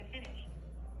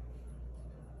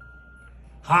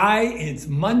Hi, it's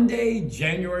Monday,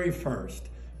 January 1st,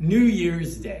 New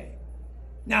Year's Day.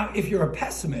 Now, if you're a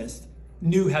pessimist,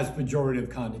 new has pejorative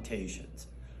connotations.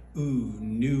 Ooh,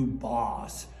 new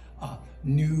boss,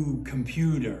 new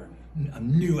computer, a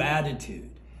new attitude.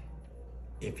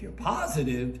 If you're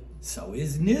positive, so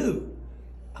is new.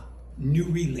 New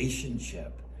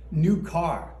relationship, new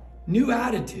car, new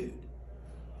attitude.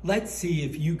 Let's see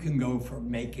if you can go for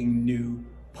making new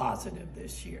positive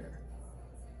this year.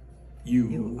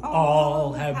 You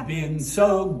all have been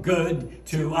so good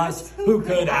to us. Who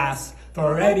could ask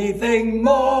for anything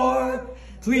more?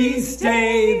 Please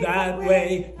stay that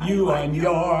way. You on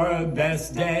your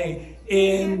best day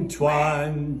in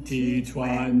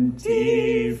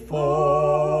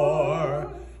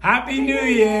 2024. Happy New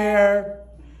Year!